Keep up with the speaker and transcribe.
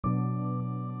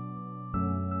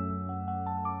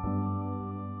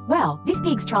Wow, this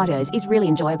pig's trotters is really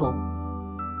enjoyable.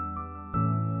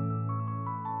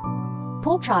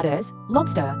 Pork trotters,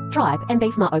 lobster, tripe and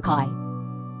beef ma-okai.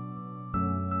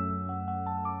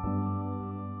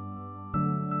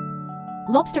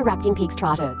 Lobster wrapped in pig's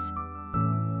trotters.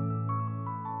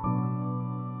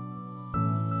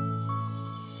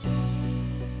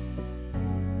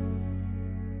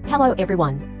 Hello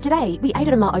everyone. Today we ate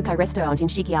at a ma-okai restaurant in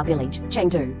Shikiao village,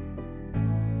 Chengdu.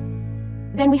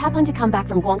 Then we happened to come back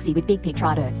from Guangxi with big pig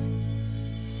trotters.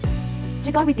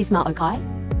 To go with this ma-okai,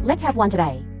 let's have one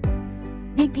today.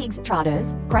 Big pig's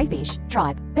trotters, crayfish,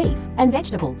 tripe, beef and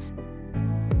vegetables.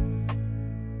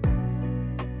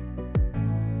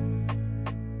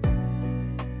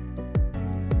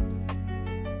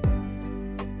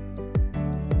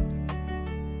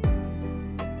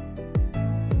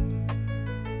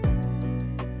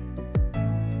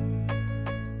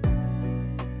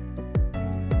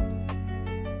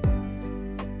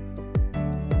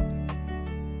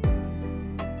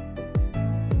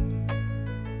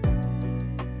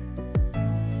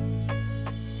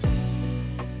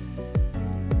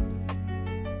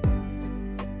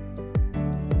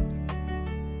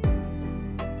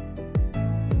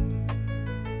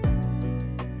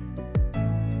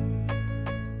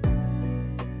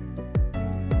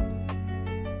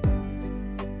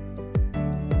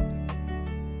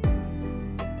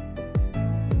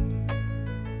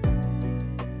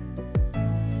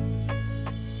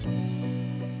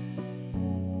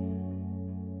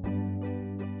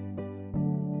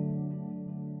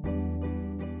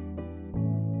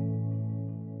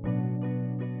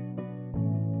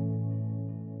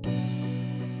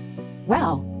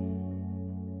 Wow.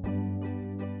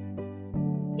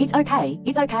 It's okay,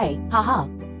 haha.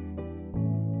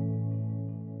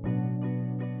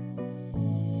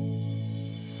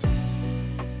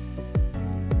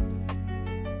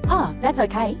 Ah, that's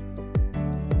okay.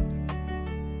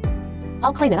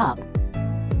 I'll clean it up.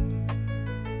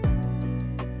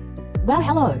 Well,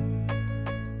 hello.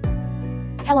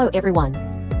 Hello everyone.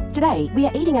 Today, we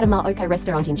are eating at a ma-okai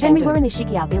restaurant in Chengdu. Then we were in the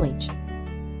Shikiao village.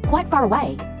 Quite far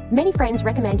away. Many friends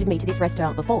recommended me to this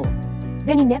restaurant before.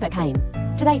 Then he never came.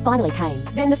 Today finally came.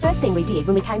 Then the first thing we did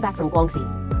when we came back from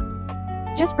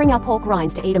Guangxi. Just bring our pork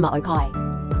rinds to eat a ma-okai.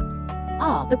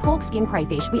 Ah, the pork skin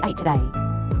crayfish we ate today.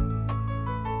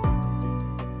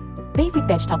 Beef with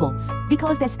vegetables,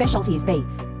 because their specialty is beef.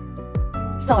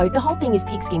 So, the whole thing is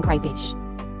pig skin crayfish.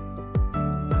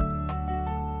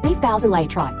 Beef thousand-layer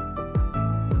tripe.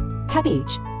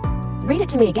 Cabbage. Read it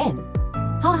to me again.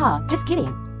 Haha, just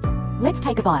kidding. Let's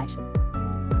take a bite.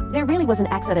 There really was an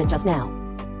accident just now.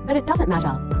 But it doesn't matter.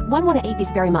 One want to eat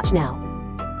this very much now.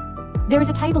 There is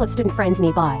a table of student friends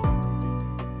nearby.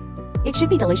 It should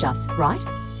be delicious, right?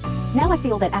 Now I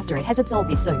feel that after it has absorbed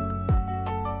this soup.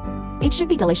 It should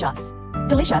be delicious.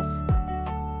 Delicious.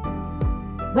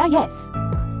 Well, yes.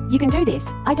 You can do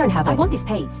this. I don't have it. I want this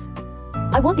piece.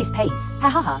 I want this piece. Ha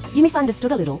ha ha. You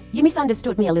misunderstood a little. You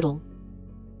misunderstood me a little.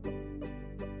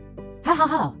 Ha ha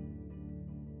ha.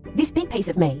 This big piece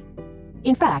of me.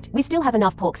 In fact, we still have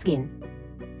enough pork skin.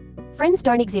 Friends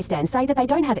don't exist and say that they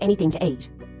don't have anything to eat.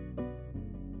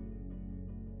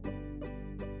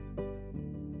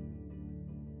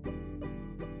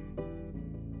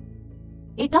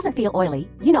 It doesn't feel oily,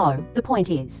 you know, the point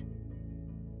is.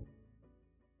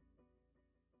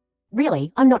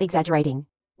 Really, I'm not exaggerating.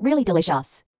 Really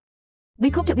delicious.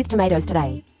 We cooked it with tomatoes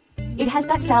today. It has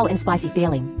that sour and spicy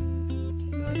feeling.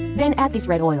 Then add this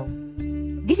red oil.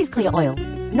 This is clear oil,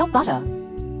 not butter.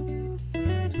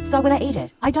 So when I eat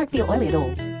it, I don't feel oily at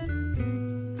all.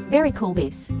 Very cool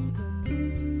this.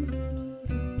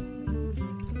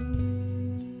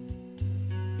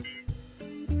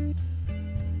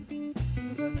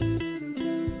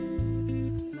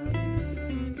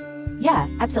 Yeah,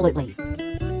 absolutely.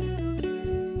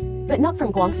 But not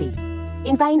from Guangxi.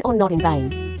 In vain or not in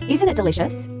vain. Isn't it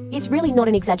delicious? It's really not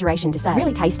an exaggeration to say.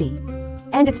 Really tasty.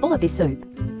 And it's full of this soup.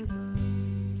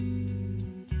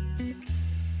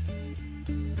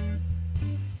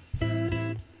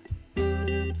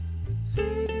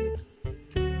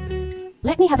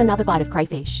 Let me have another bite of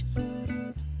crayfish.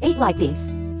 Eat like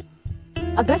this.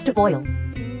 A burst of oil.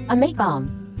 A meat balm.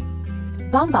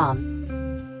 Balm balm.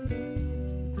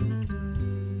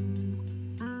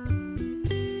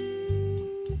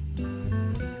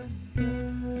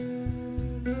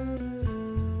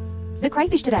 The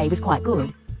crayfish today was quite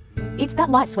good. It's that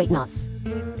light sweetness.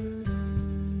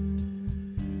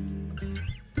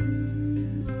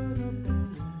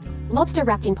 Lobster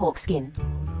wrapped in pork skin.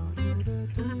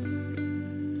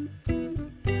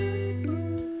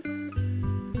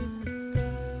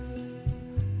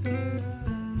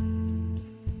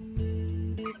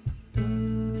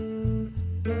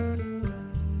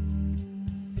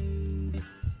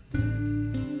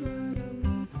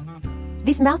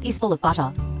 This mouth is full of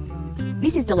butter.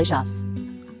 This is delicious.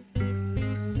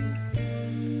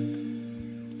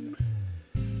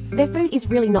 Their food is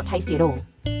really not tasty at all,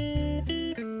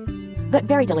 but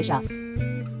very delicious.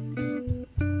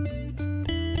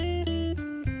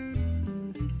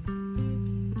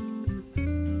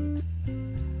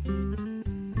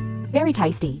 Very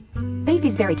tasty. Beef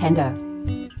is very tender.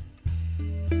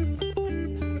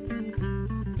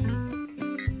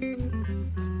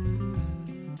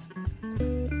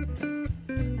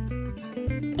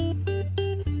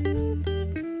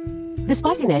 The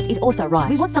spiciness is also right.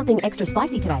 We want something extra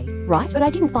spicy today, right? But I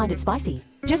didn't find it spicy.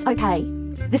 Just okay.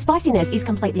 The spiciness is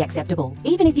completely acceptable.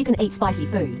 Even if you can eat spicy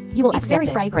food, you will accept it.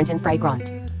 It's very fragrant and fragrant.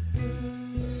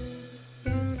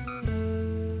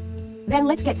 Then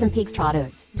let's get some pig's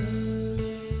trotters.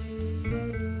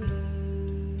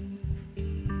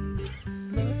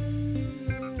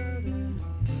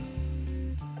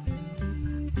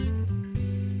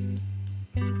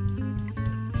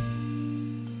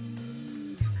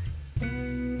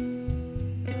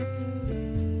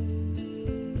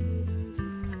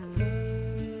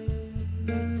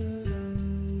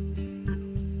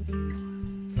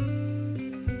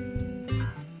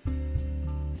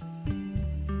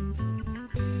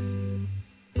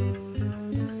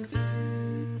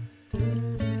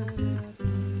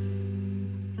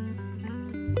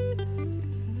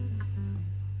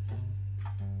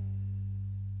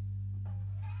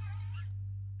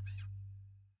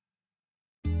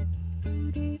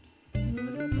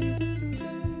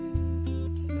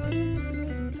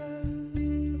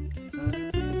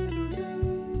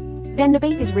 Then the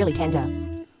beef is really tender.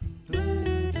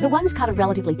 The ones cut are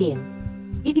relatively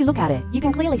thin. If you look at it, you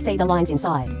can clearly see the lines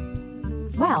inside.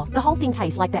 Wow, the whole thing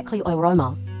tastes like that clear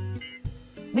aroma,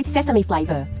 with sesame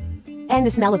flavor, and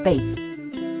the smell of beef.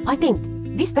 I think,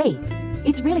 this beef,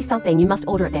 it's really something you must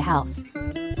order at their house.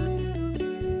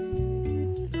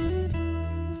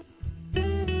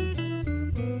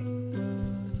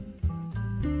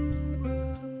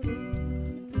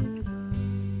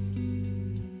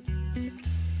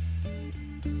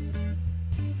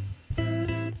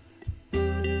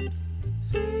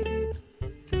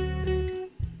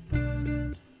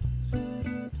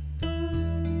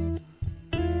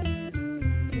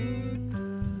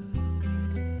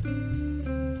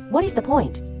 What is the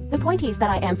point? The point is that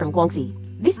I am from Guangxi.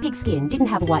 This pig skin didn't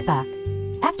have a white back.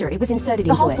 After it was inserted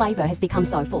into it, the whole flavor has become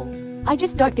so full. I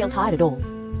just don't feel tired at all.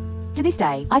 To this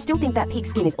day, I still think that pig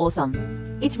skin is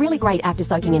awesome. It's really great after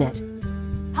soaking in it.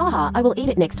 Haha, I will eat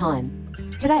it next time.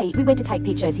 Today, we went to take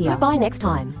pictures here. Goodbye next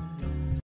time.